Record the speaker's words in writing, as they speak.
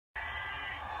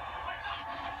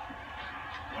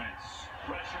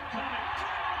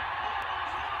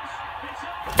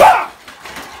Fuck!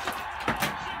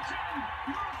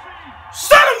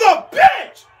 Son of a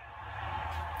bitch!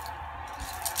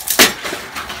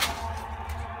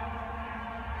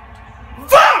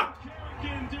 Fuck!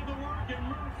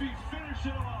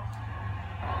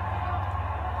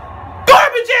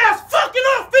 Garbage ass fucking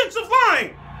offensive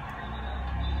line!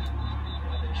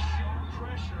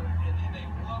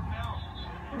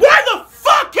 Why the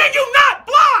fuck can you not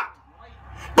block?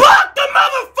 Block the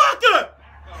motherfucker!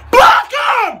 Block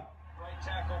him!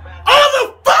 All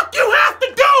the fuck you have to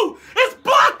do is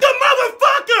block the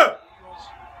motherfucker!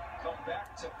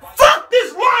 Fuck,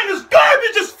 this line is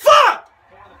garbage as fuck!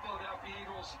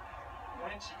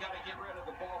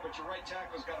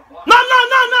 No,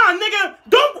 nigga!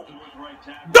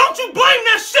 Don't you blame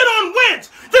that shit on Wentz!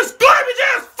 This garbage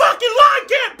ass fucking line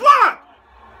can't block!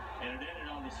 And it ended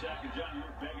on the sack, and John, you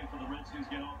were begging for the Redskins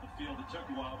to get off the field. It took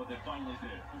a while, but they finally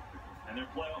did. And their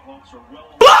playoff hopes are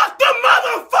well... Block the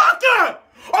motherfucker!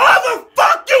 All the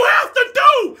fuck you have to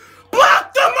do!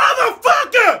 Block the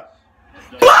motherfucker!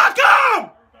 Block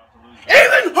him!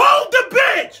 Even hold the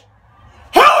bitch!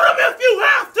 Hold him if you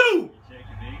have to!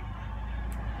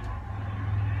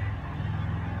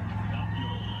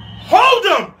 Hold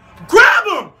him! Grab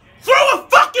him! Throw a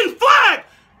fucking flag!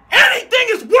 Anything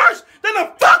is worse than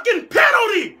a fucking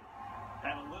penalty!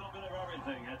 Had a little bit of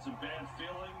everything. Had some bad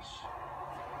feelings.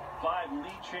 5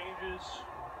 lead changes.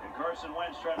 And Carson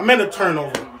Wentz tried to... I'm in a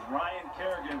turnover. It was Ryan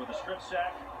Kerrigan with a strip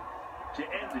sack to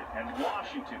end it. And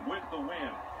Washington with the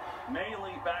win may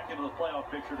lead back into the playoff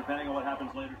picture depending on what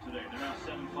happens later today. They're now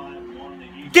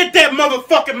 7-5-1. Get that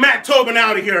motherfucking Matt Tobin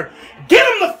out of here! Get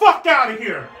him the fuck out of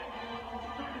here!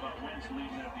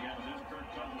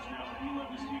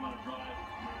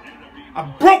 I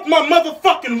broke my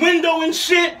motherfucking window and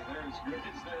shit. They're as good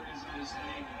as there is in this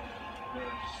league.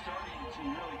 They're starting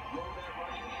to really grow that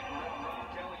running game around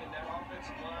Kelly and that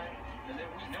offensive line. And then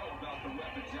we know about the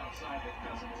weapons outside that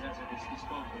Cousins has at his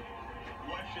disposal. The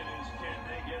question is, can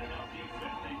they get enough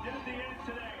defense? They did at the end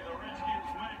today. The Redskins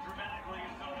win dramatically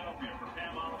in Philadelphia. For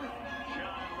Pam Oliver,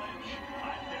 John Lynch,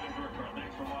 I'm David Burkhardt.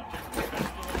 Thanks for watching.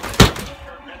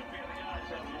 Kirk Benefit and the guys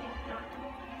have more.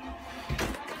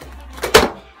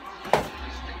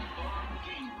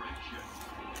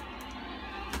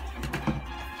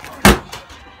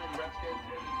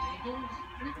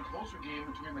 An even closer game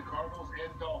between the Cardinals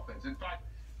and Dolphins. In fact,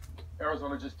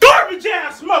 Arizona just Garbage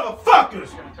ass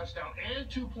motherfuckers! got a touchdown and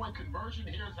 2-point conversion.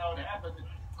 Here's how it happened.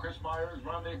 Chris Myers,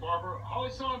 Rondé Barber, Holly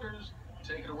Saunders,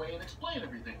 take it away and explain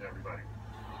everything to everybody.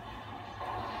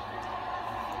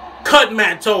 Cut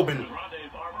Matt Tobin.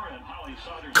 Rondé Barber and Holly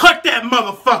Saunders. Cut that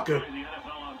motherfucker.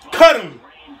 Cut him.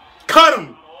 Cut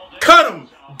him. Cut him.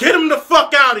 Get him the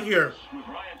fuck out of here.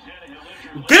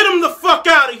 Get him the fuck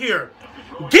out of here.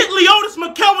 Get Leotis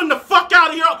McKelvin the fuck out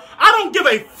of here. I don't give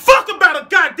a fuck about a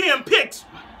goddamn picks.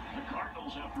 The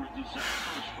Cardinals, after a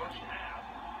disastrous first half,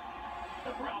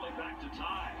 have rallied back to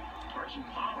tie. Carson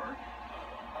Palmer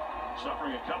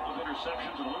suffering a couple of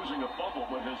interceptions and losing a fumble,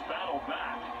 but has battled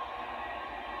back.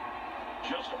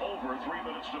 Just over 3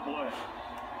 minutes to play.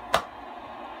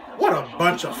 What a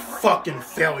bunch of fucking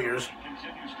failures.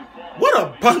 What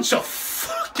a bunch of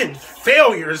fucking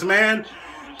failures, man.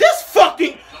 This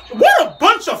fucking... What a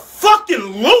bunch of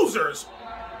fucking losers.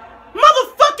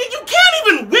 Motherfucker, you can't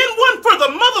even win one for the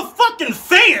motherfucking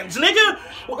fans, nigga.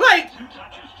 Like... 2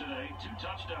 touches today, 2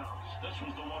 touchdowns. This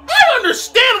was the one... I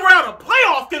understand we're out of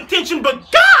playoff contention,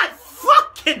 but God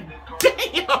fucking damn.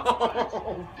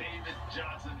 David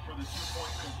Johnson for the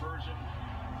 2-point conversion.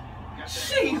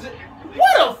 Jesus.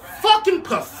 What a fucking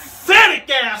pathetic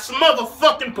ass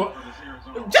motherfucking...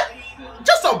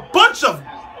 Just a bunch of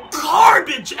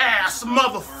garbage ass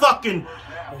motherfucking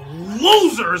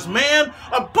losers, man.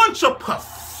 A bunch of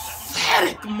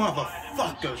pathetic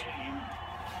motherfuckers.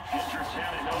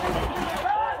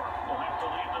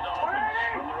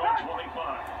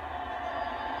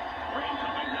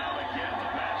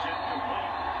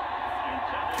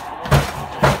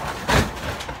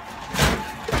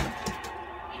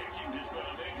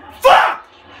 Fuck!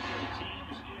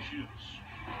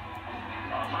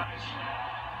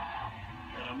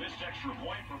 And a missed extra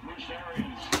point for Bruce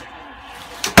Arians.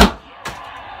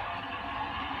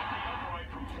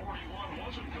 From 41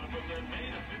 wasn't good, but then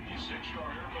made a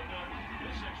 56-yarder. But then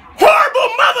this extra horrible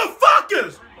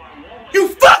motherfuckers! You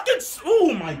fucking...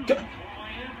 Oh my God.